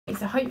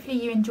so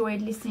hopefully you enjoyed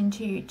listening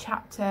to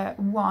chapter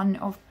 1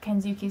 of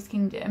Kensuke's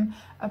Kingdom.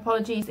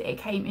 Apologies that it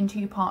came in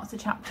 2 parts, the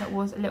chapter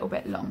was a little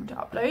bit long to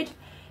upload.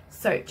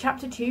 So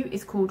chapter 2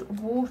 is called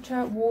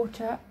Water,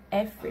 Water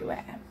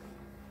Everywhere.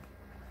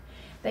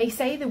 They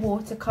say the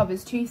water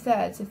covers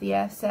 2/3 of the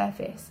Earth's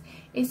surface.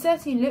 It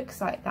certainly looks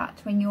like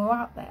that when you're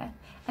out there,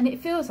 and it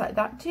feels like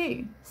that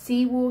too.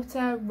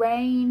 Seawater,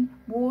 rain,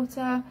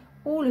 water,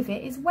 all of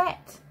it is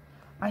wet.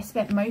 I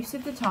spent most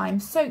of the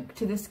time soaked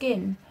to the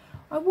skin.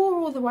 I wore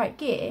all the right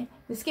gear,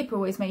 the skipper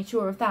always made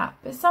sure of that,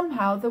 but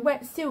somehow the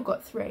wet still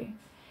got through.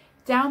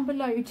 Down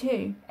below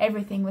too,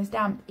 everything was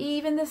damp,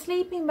 even the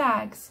sleeping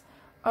bags.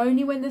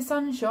 Only when the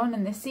sun shone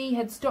and the sea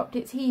had stopped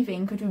its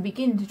heaving could we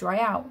begin to dry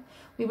out.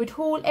 We would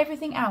haul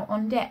everything out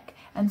on deck,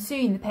 and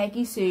soon the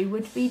Peggy Sue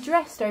would be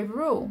dressed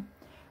over all.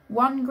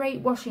 One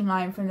great washing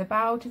line from the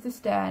bow to the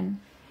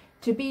stern.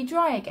 To be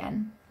dry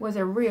again was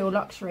a real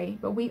luxury,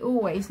 but we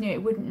always knew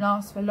it wouldn't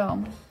last for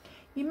long.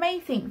 You may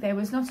think there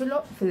was not a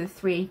lot for the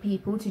 3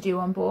 people to do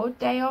on board,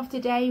 day after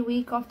day,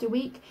 week after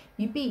week.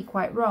 You'd be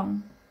quite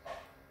wrong.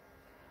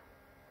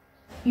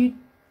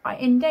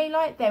 In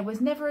daylight there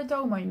was never a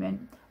dull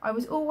moment. I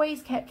was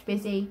always kept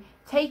busy,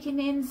 taking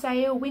in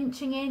sail,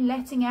 winching in,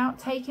 letting out,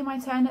 taking my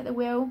turn at the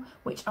wheel,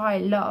 which I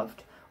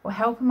loved, or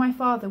helping my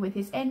father with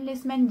his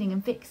endless mending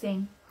and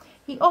fixing.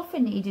 He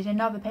often needed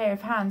another pair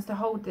of hands to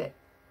hold it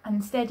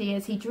and steady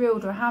as he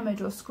drilled or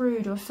hammered or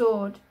screwed or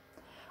sawed.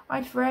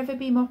 I'd forever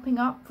be mopping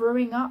up,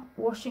 brewing up,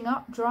 washing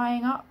up,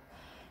 drying up.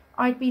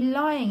 I'd be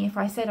lying if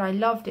I said I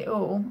loved it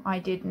all. I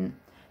didn't.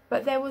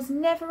 But there was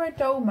never a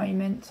dull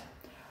moment.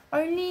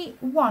 Only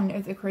one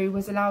of the crew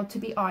was allowed to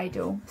be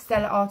idle,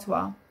 Stella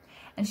Artois,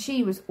 and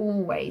she was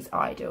always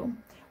idle.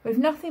 With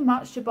nothing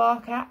much to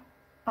bark at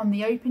on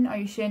the open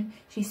ocean,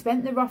 she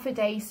spent the rougher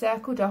days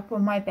circled up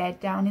on my bed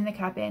down in the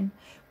cabin.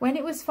 When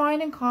it was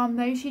fine and calm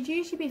though, she'd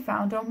usually be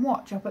found on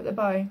watch up at the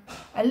bow,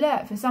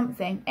 alert for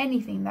something,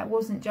 anything that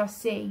wasn't just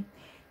sea.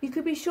 You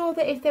could be sure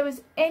that if there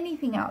was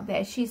anything out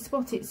there, she'd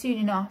spot it soon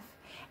enough,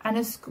 and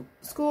a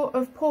score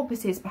of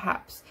porpoises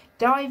perhaps,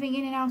 diving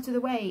in and out of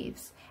the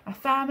waves. A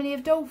family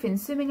of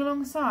dolphins swimming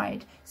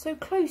alongside, so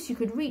close you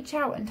could reach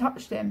out and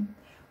touch them.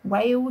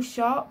 Whales,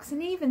 sharks,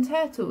 and even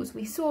turtles,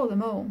 we saw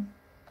them all.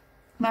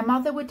 My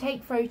mother would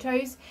take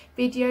photos,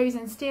 videos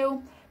and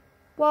still,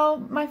 while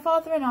my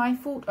father and I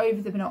fought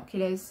over the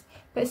binoculars.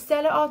 But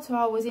Stella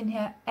Artois was in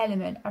her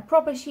element, a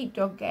proper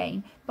sheepdog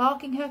game,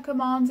 barking her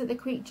commands at the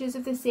creatures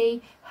of the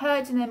sea,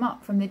 herding them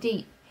up from the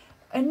deep.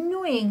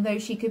 Annoying though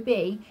she could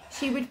be,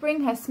 she would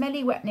bring her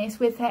smelly wetness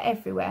with her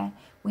everywhere.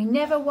 We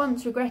never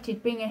once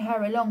regretted bringing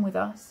her along with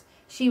us.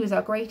 She was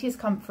our greatest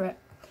comfort.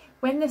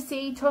 When the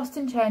sea tossed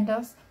and churned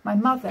us, my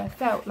mother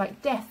felt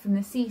like death from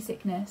the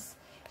seasickness.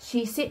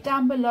 She'd sit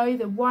down below,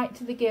 the white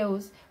to the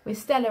gills, with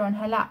Stella on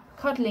her lap,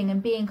 cuddling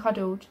and being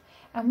cuddled.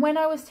 And when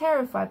I was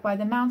terrified by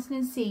the mountain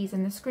and seas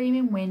and the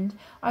screaming wind,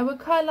 I would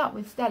curl up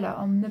with Stella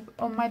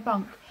on my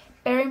bunk,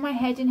 bury my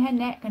head in her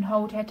neck and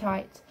hold her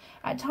tight.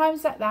 At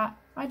times like that,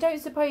 I don't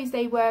suppose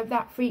they were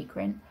that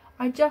frequent.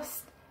 I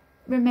just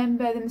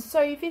remember them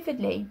so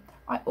vividly.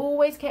 I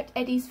always kept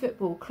Eddie's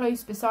football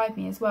close beside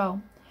me as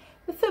well.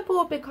 The football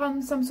had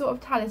become some sort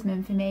of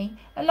talisman for me,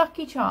 a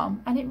lucky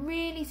charm, and it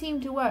really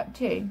seemed to work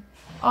too.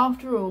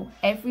 After all,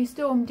 every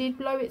storm did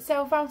blow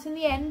itself out in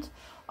the end.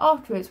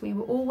 Afterwards we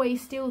were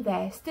always still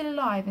there, still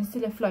alive and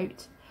still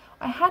afloat.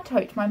 I had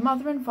hoped my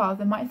mother and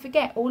father might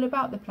forget all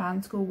about the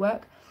planned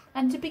schoolwork,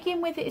 and to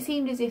begin with it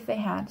seemed as if they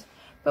had.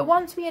 But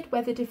once we had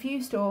weathered a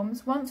few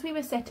storms, once we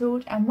were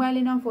settled and well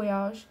in our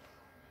voyage,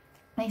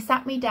 they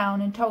sat me down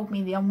and told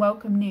me the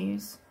unwelcome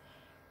news.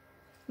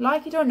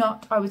 Like it or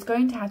not, I was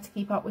going to have to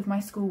keep up with my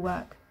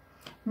schoolwork.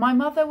 My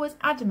mother was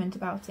adamant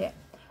about it.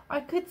 I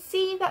could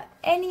see that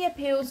any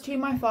appeals to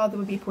my father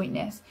would be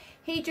pointless.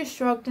 He just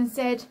shrugged and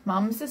said,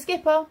 "Mum's the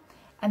skipper,"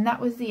 and that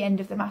was the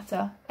end of the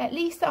matter. At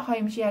least at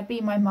home she had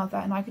been my mother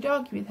and I could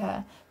argue with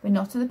her, but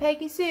not on the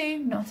Peggy Sue,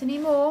 not any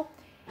more.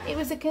 It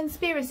was a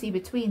conspiracy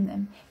between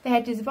them. They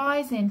had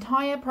devised an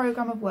entire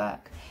programme of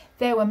work.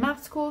 There were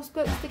maths course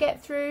books to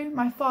get through.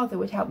 My father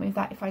would help me with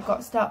that if I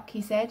got stuck,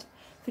 he said.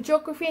 For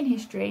geography and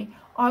history,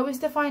 I was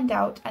to find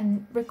out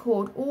and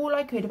record all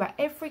I could about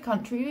every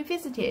country we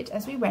visited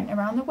as we went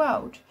around the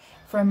world.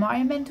 For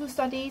environmental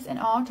studies and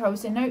art, I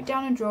was to note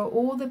down and draw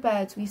all the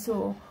birds we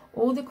saw,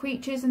 all the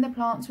creatures and the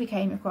plants we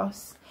came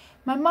across.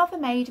 My mother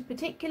made a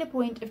particular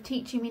point of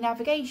teaching me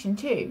navigation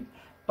too.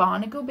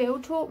 "Barnacle Bill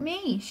taught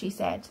me," she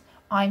said.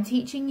 "I'm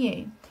teaching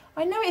you.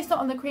 I know it's not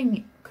on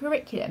the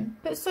curriculum,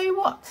 but so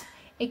what?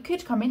 It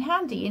could come in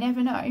handy, you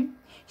never know."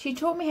 She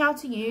taught me how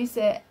to use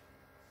the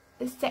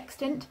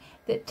sextant,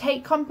 that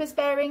take compass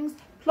bearings,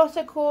 plot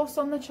a course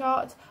on the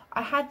chart.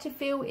 I had to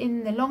fill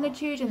in the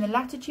longitude and the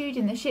latitude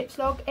in the ship's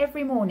log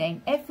every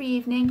morning, every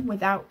evening,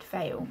 without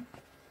fail.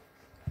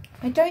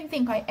 I don't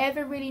think I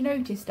ever really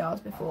noticed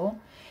stars before.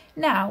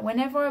 Now,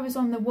 whenever I was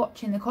on the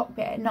watch in the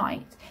cockpit at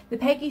night, the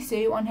Peggy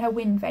Sue on her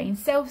wind vane,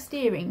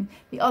 self-steering,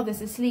 the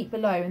others asleep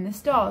below, and the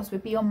stars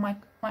would be on my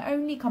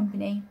only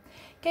company.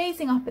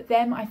 Gazing up at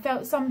them, I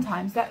felt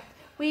sometimes that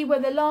We were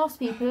the last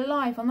people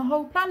alive on the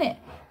whole planet.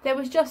 There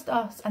was just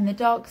us and the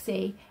dark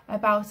sea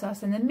about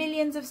us and the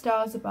millions of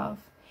stars above.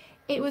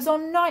 It was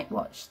on night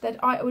watch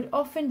that I would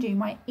often do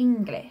my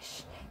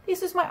English.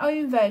 This was my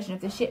own version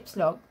of the ship's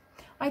log.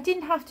 I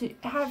didn't have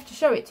to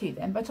show it to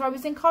them, but I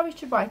was encouraged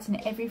to write in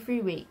it every 3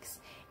 weeks.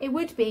 It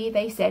would be,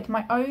 they said,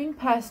 my own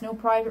personal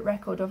private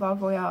record of our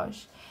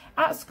voyage.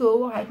 At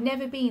school, I had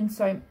never been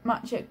so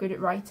much good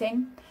at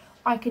writing.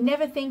 I could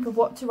never think of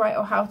what to write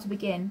or how to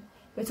begin.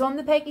 But on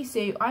the Peggy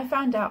Sue, I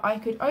found out I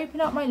could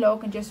open up my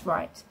log and just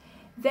write.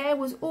 There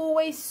was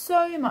always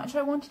so much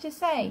I wanted to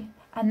say,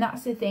 and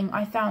that's the thing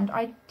I found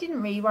I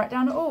didn't really write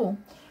down at all.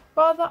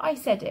 Rather, I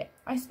said it.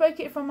 I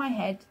spoke it from my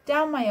head,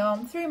 down my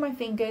arm, through my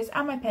fingers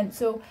and my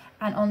pencil,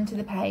 and onto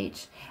the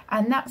page.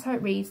 And that's how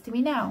it reads to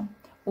me now,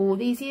 all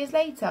these years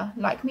later,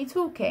 like me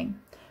talking.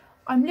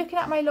 I'm looking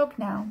at my log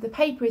now. The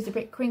paper is a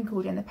bit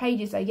crinkled and the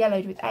pages are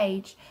yellowed with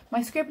age.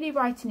 My scribbly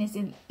writing is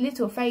a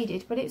little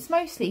faded, but it's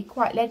mostly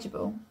quite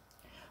legible.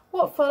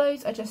 What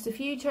follows are just a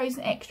few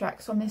chosen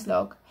extracts from this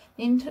log.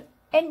 The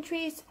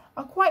entries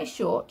are quite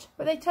short,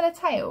 but they tell a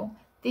tale.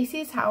 This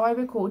is how I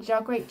recorded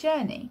our great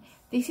journey.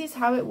 This is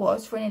how it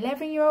was for an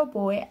 11-year-old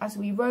boy as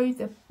we rode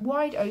the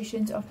wide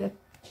oceans of the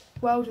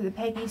world of the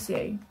Peggy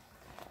Sue.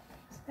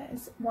 So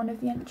there's one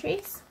of the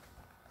entries.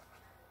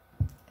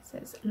 It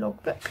says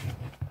logbook.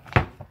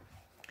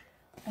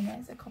 And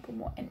there's a couple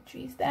more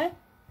entries there.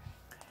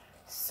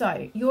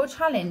 So your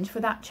challenge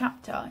for that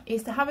chapter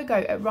is to have a go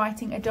at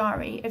writing a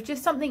diary of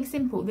just something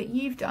simple that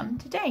you've done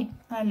today.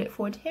 I look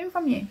forward to hearing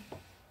from you.